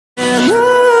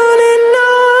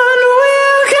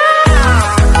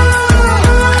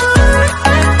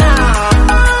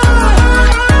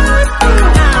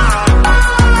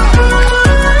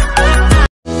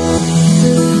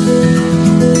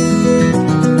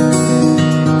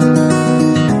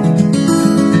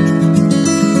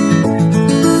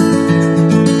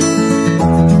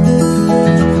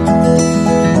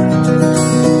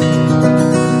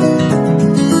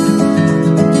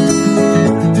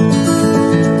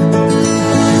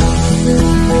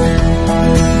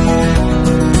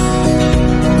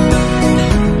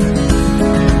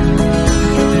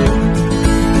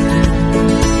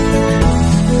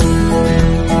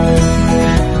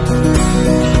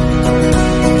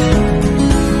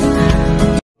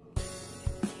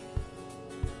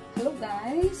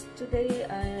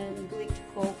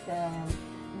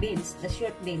the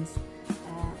short beans.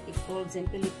 It calls in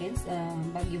Philippines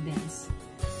Baguio beans.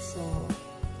 So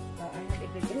I have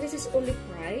everything. This is only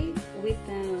fried with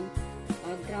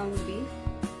ground beef.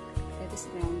 That is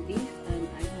ground beef, and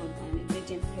I have an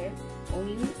ingredient here: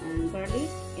 onion and garlic.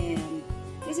 And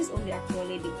this is only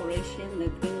actually decoration, the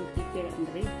green pepper and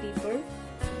the red pepper.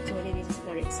 Actually, this is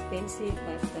very expensive,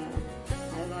 but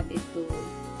I love it to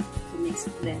mix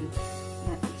them.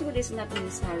 Actually, it's not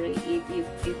necessary if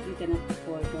you cannot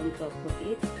afford, don't go for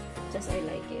it. Just I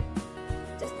like it.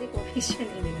 Just decoration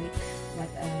anyway. But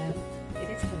it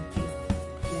is good.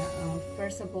 Yeah.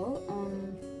 First of all,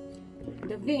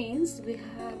 the beans we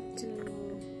have to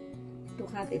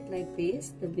cut it like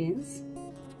this. The beans,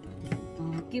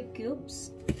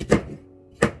 cubes.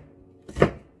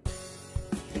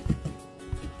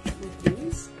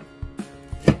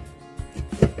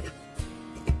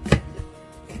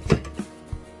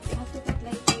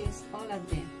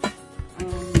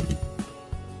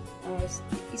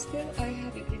 Still, I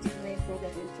have ingredient I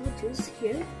forgot to introduce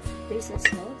here. There's a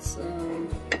salt,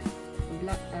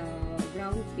 black,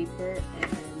 brown pepper,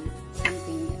 and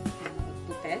something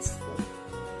to test,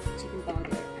 chicken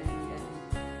powder, and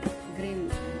green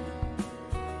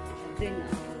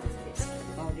what's this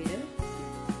powder,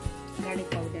 garlic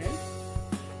powder,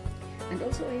 and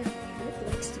also I have to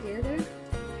mix together.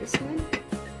 This one,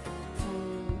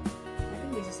 I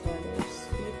think this is radish,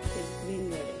 with green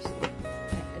radish.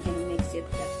 I'm gonna mix it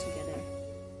back together.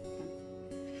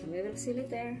 We will seal it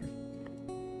there.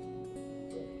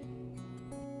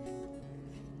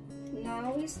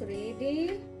 Now it's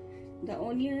ready. The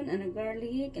onion and the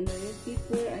garlic and the red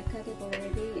pepper, I cut it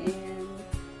already, and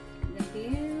the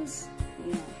beans.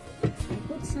 Yeah, I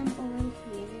put some oil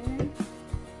here.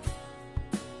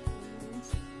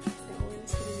 The oil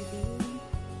is ready.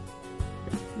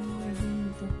 Now we're going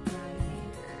to fry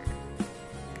it.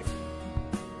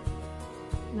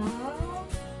 Now,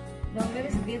 the oil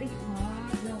is very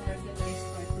hot. Now we're going to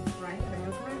start to fry the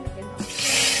garlic and onion.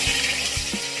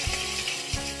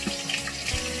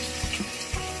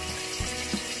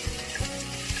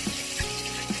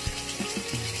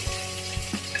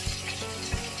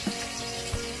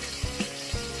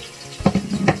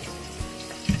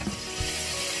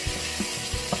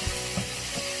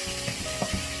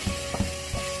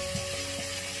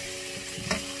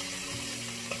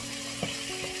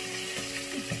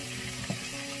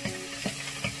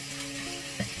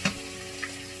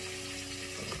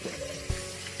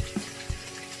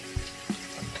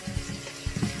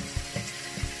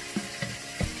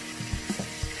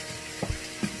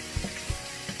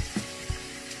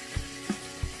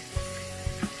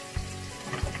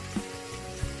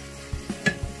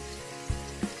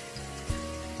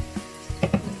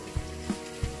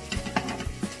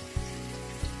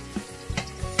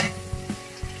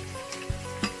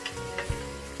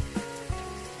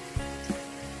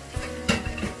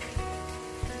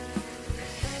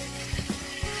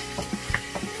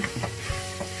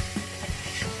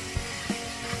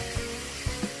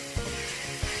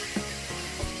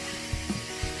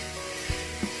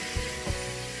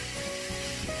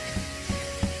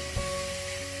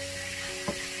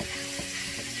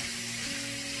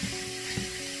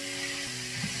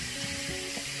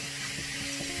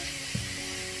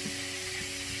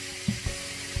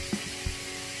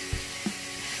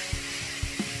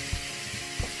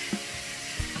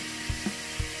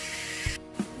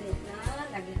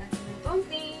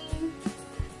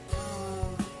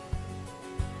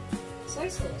 Soy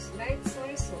sauce, light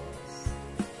soy sauce.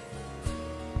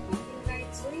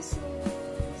 Light soy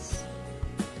sauce.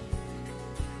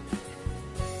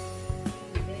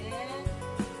 And then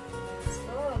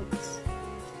salt.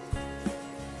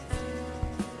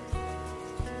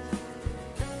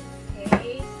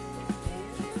 Okay. And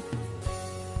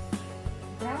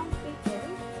brown pepper.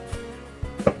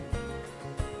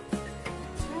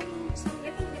 Some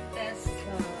little bit less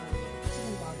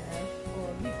chicken powder or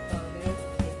beef powder.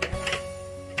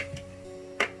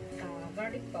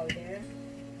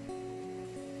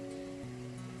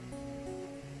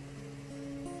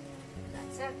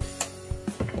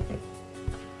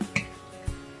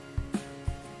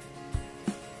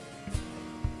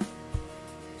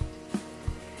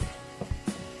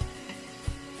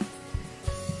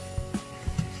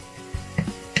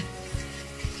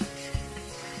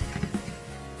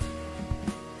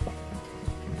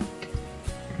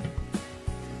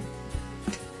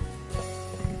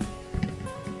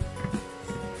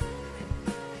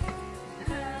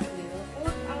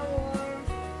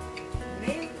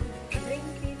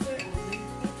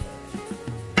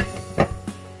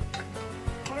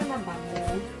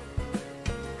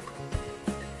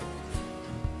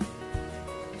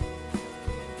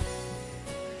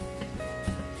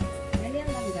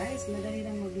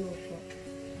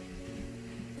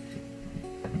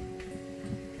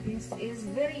 This is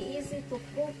very easy to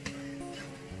cook.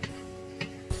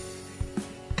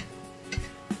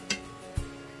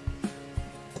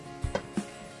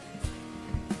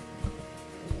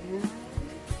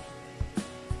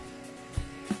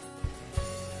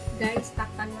 Guys,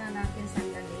 takpan muna natin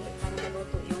sandali para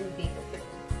maluto yung beef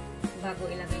bago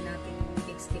ilagay natin yung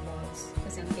vegetables.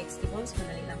 Kasi ang vegetables,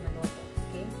 madali lang maluto.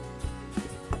 Okay?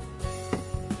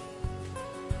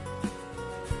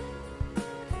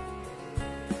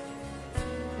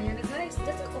 Ayan na guys,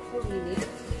 just a couple minutes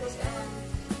because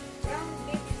ground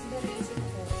beef is very easy to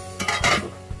cook.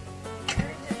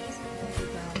 Very easy to cook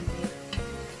ground beef.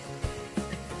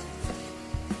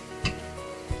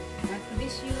 But to be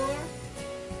sure,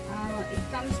 it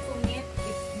comes to meat,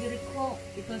 it's very cooked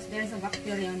because there's a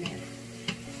bacteria on it.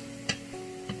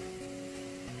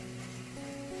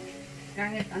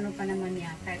 Kahit ano pa naman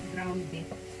niya, kahit ground beef.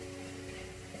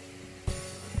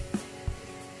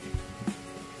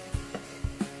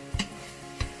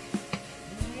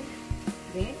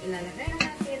 Then, ilalagay na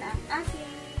natin ang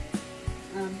ating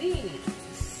beans.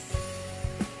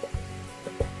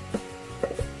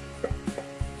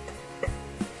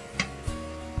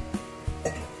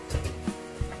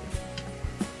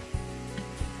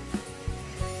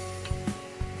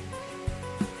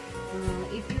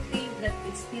 If you think that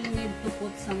it still need to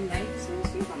put some light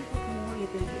sauce, you can put more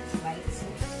little bit light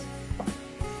sauce.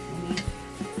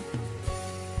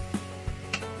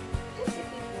 Just a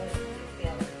little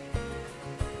bit.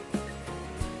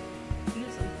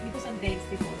 Because of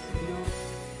vegetables, you know.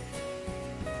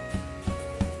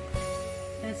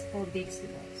 That's for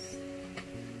vegetables.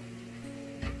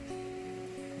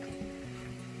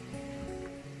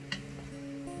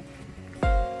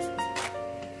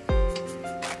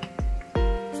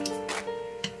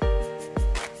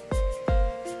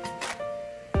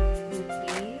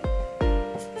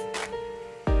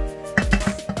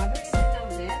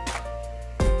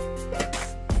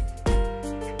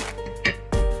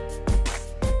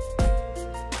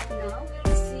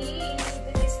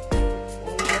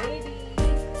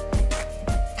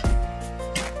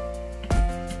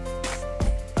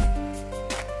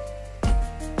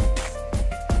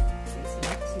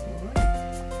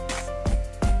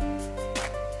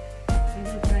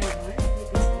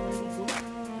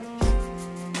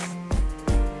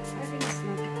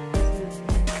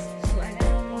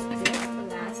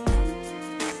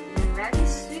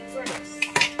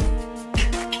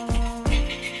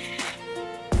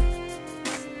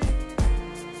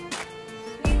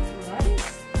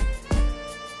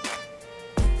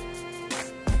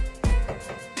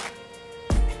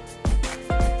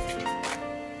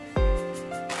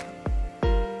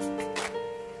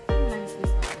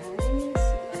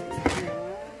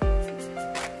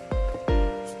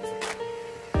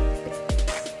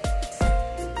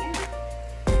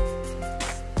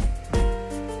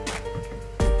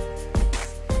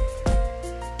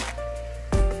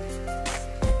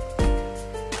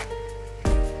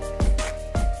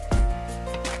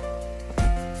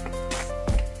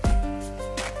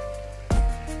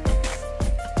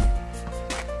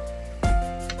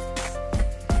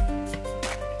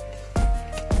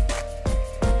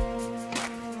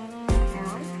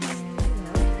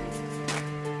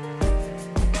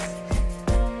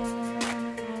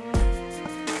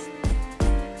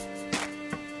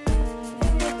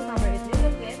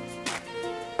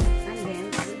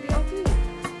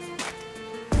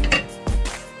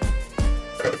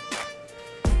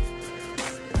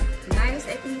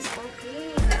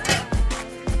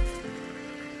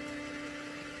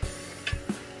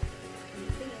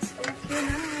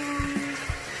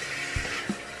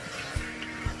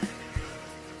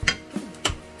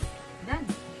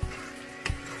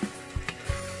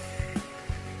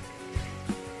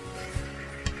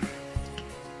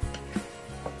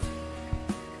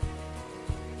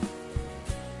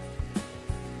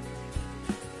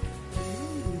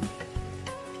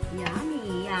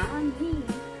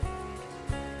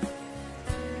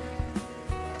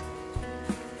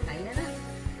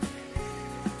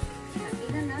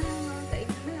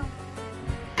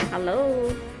 Hello.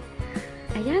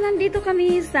 Ayan, nandito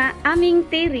kami sa aming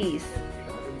terrace.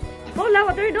 Hola,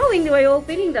 what are you doing? Why are you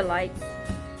opening the lights?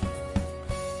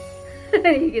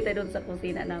 Kita doon sa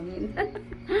kusina namin.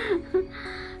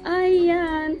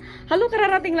 Ayan. Halo,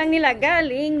 kararating lang nila.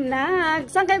 Galing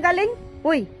saan kayo galing?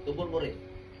 Uy. Tubur-muri.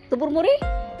 Tubur-muri?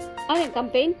 Ay,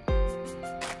 campaign?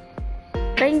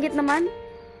 Kainggit naman.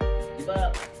 Diba,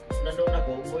 nandoon ako,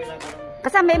 umuwi lang ako.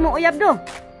 Kasama mo uyab do.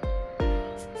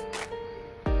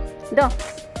 Do.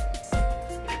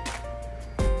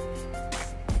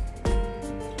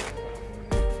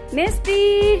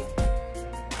 Misty!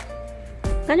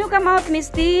 Can you come out,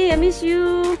 Misty? I miss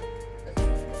you.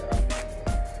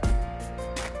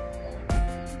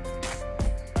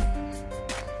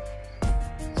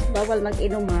 Bawal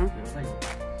mag-inom, ha?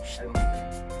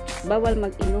 Bawal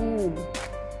mag-inom.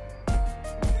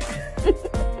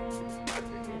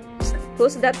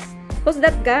 Who's that? Who's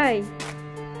that guy?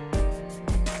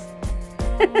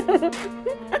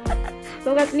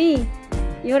 Look at me.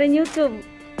 You're in YouTube.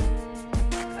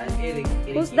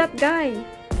 Who's that guy?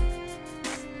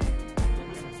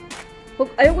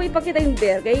 Ayaw ko ipakita yung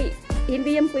bear. Kaya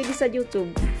hindi yan pwede sa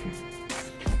YouTube.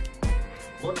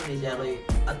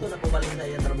 Ato na kumaling sa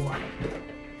iya trabuhan.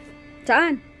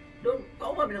 Saan? Doon,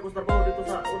 kauman bin ako sa trabaho dito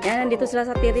sa... Yan, nandito sila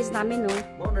sa terrace namin, no?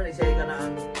 Mo na ni siya ka na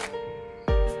ang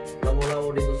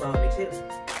lamu-lamu dito sa mixer.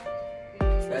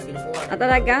 Kaya kinukuha. At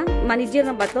talaga? Manager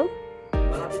na ba to?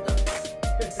 Malapit na.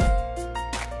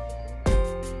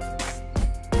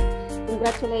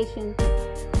 Congratulations.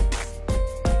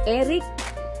 Eric,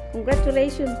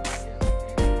 congratulations.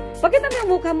 Pakita mo yung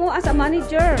mukha mo as a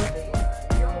manager.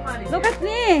 Look at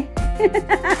me.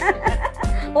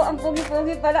 Oh, ang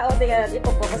pugi-pugi pala. O, tingnan natin.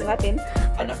 Ipapapos natin.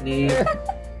 Anak ni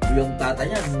yung tata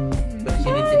niya.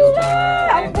 Presidente doon sa...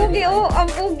 Ang pugi, oh. Ang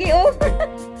pugi, oh.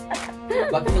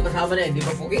 Bakit ito kasama na? Hindi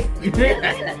ba pugi?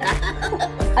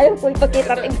 Ayaw ko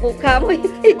ipakita yung mukha mo.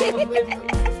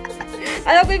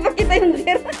 Ayaw ko ipakita yung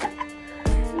beer.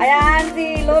 Ayan,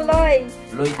 si Loloy.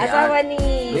 Asawa ni...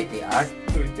 Luiti Art.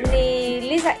 Ni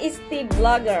Lisa Isti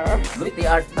Vlogger. Luiti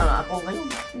Art na ako ngayon.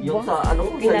 Yung sa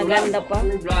ano? Pinaganda pa.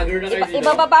 Vlogger na kayo.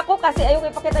 Ibababa ko kasi ayaw ko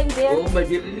ipakita yung beer. Oo, may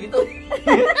beer dito.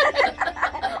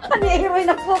 Ano yung heroin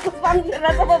na focus pa ang beer.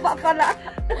 Nasa baba pala.